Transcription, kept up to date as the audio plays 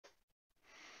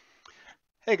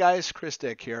Hey guys, Chris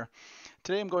Dick here.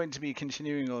 Today I'm going to be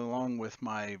continuing along with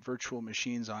my virtual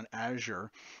machines on Azure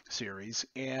series,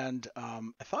 and I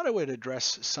thought I would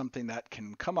address something that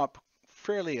can come up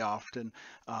fairly often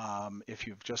if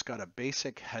you've just got a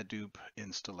basic Hadoop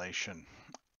installation.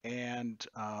 And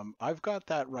I've got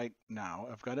that right now.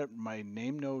 I've got it, my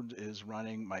name node is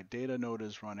running, my data node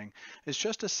is running. It's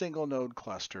just a single node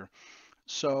cluster.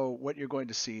 So what you're going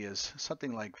to see is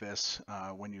something like this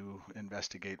when you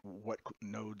investigate what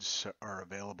nodes are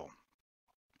available.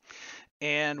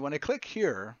 And when I click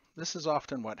here, this is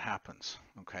often what happens.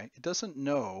 Okay, it doesn't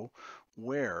know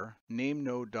where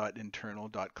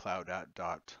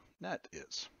namenode.internal.cloudapp.net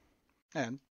is.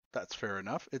 And that's fair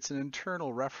enough. It's an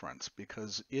internal reference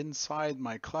because inside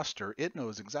my cluster, it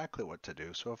knows exactly what to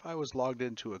do. So if I was logged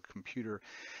into a computer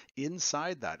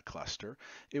inside that cluster,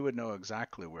 it would know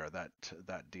exactly where that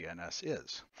DNS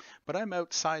is. But I'm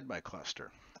outside my cluster.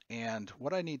 And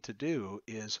what I need to do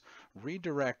is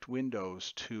redirect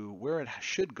Windows to where it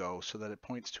should go so that it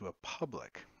points to a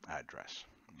public address.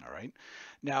 All right.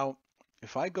 Now,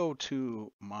 if I go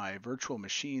to my virtual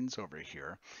machines over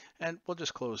here, and we'll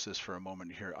just close this for a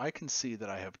moment here, I can see that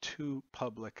I have two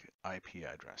public IP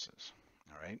addresses.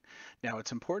 All right. Now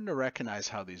it's important to recognize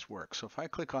how these work. So if I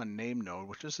click on name node,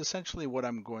 which is essentially what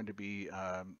I'm going to be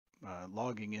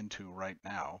logging into right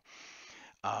now,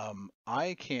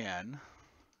 I can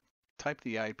type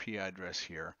the IP address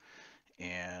here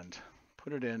and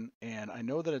put it in, and I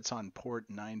know that it's on port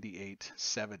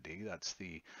 9870. That's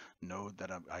the node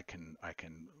that I can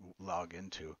log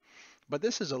into. But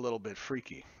this is a little bit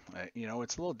freaky.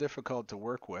 It's a little difficult to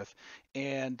work with,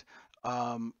 and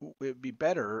it'd be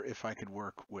better if I could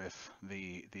work with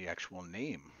the actual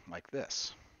name like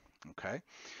this. Okay,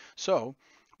 so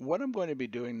what I'm going to be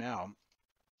doing now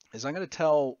is I'm going to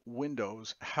tell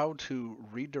Windows how to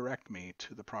redirect me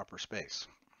to the proper space.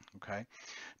 Okay,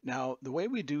 now the way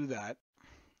we do that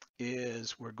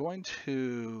is we're going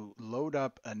to load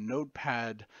up a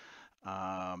Notepad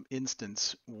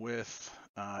instance with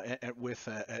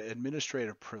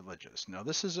administrative privileges. Now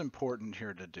this is important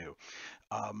here to do.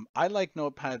 I like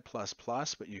Notepad++,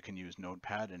 but you can use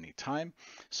Notepad anytime.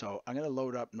 So I'm going to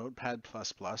load up Notepad++.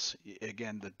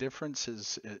 Again, the difference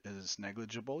is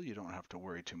negligible. You don't have to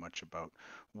worry too much about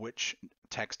which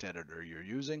text editor you're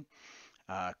using.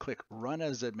 Click Run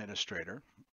as Administrator.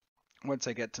 Once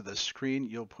I get to the screen,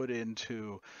 you'll put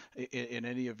into in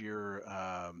any of your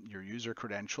user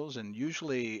credentials, and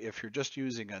usually if you're just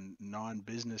using a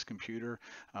non-business computer,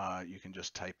 you can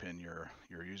just type in your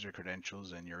user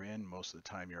credentials and you're in. Most of the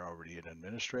time, you're already an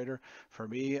administrator. For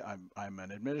me, I'm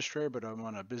an administrator, but I'm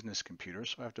on a business computer,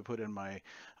 so I have to put in my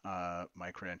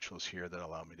my credentials here that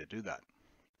allow me to do that.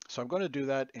 So I'm going to do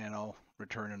that, and I'll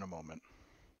return in a moment.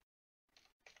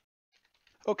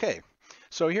 Okay,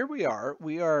 so here we are.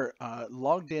 We are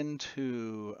logged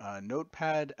into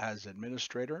Notepad as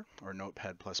administrator, or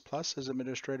Notepad++ as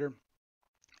administrator,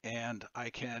 and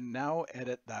I can now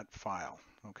edit that file.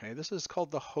 Okay, this is called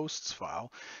the hosts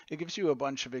file. It gives you a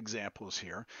bunch of examples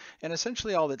here, and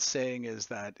essentially all it's saying is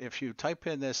that if you type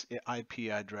in this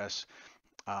IP address,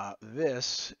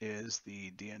 this is the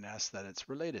DNS that it's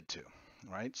related to.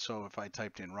 Right, so if I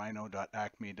typed in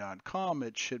rhino.acme.com,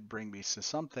 it should bring me to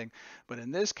something, but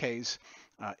in this case,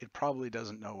 it probably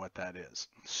doesn't know what that is.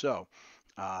 So,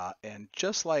 and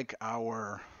just like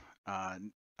our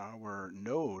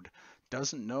node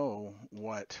doesn't know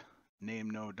what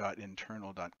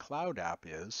namenode.internal.cloudapp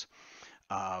is,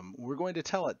 we're going to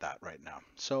tell it that right now.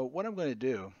 So what I'm going to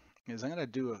do is I'm going to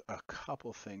do a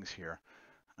couple things here.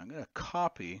 I'm going to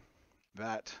copy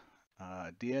that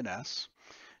DNS.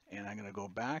 And I'm going to go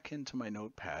back into my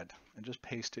notepad and just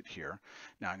paste it here.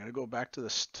 Now I'm going to go back to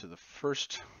the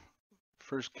first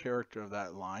character of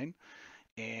that line,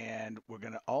 and we're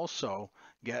going to also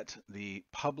get the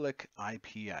public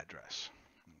IP address.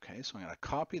 Okay, so I'm going to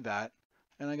copy that,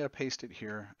 and I'm going to paste it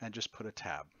here and just put a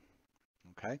tab.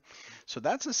 Okay, so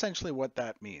that's essentially what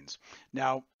that means.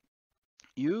 Now,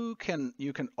 you can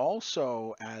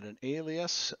also add an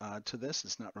alias to this.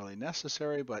 It's not really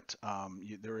necessary, but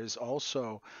there is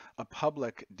also a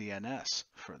public DNS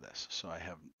for this. So I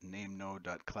have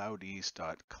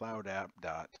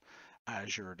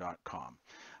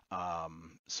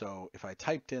namenode.cloudeast.cloudapp.azure.com. So if I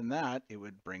typed in that, it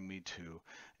would bring me to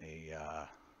a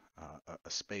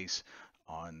space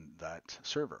on that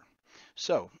server.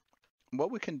 So what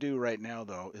we can do right now,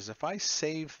 though, is if I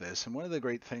save this, and one of the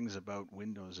great things about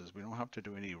Windows is we don't have to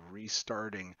do any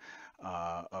restarting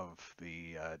of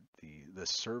the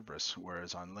service,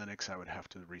 whereas on Linux I would have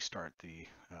to restart the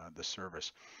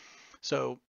service.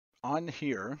 So on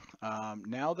here,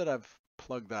 now that I've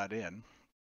plugged that in,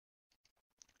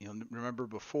 You'll remember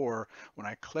before when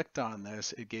I clicked on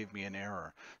this, it gave me an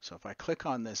error. So if I click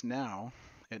on this now,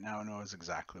 it now knows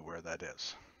exactly where that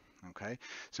is. Okay,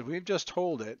 so we've just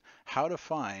told it how to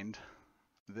find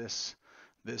this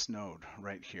node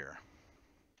right here.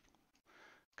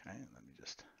 Okay, let me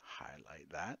just highlight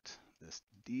that. This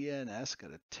DNS,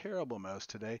 got a terrible mouse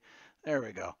today. There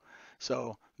we go.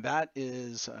 So that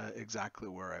is exactly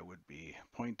where I would be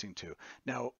pointing to.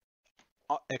 Now,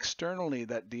 externally,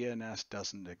 that DNS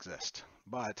doesn't exist,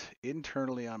 but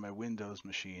internally on my Windows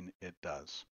machine, it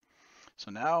does.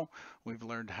 So now we've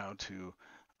learned how to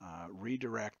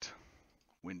redirect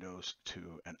Windows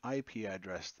to an IP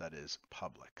address that is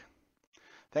public.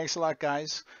 Thanks a lot,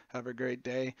 guys. Have a great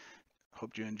day.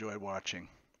 Hope you enjoyed watching.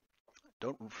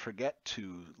 Don't forget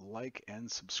to like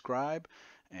and subscribe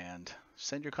and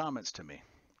send your comments to me.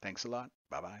 Thanks a lot.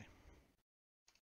 Bye-bye.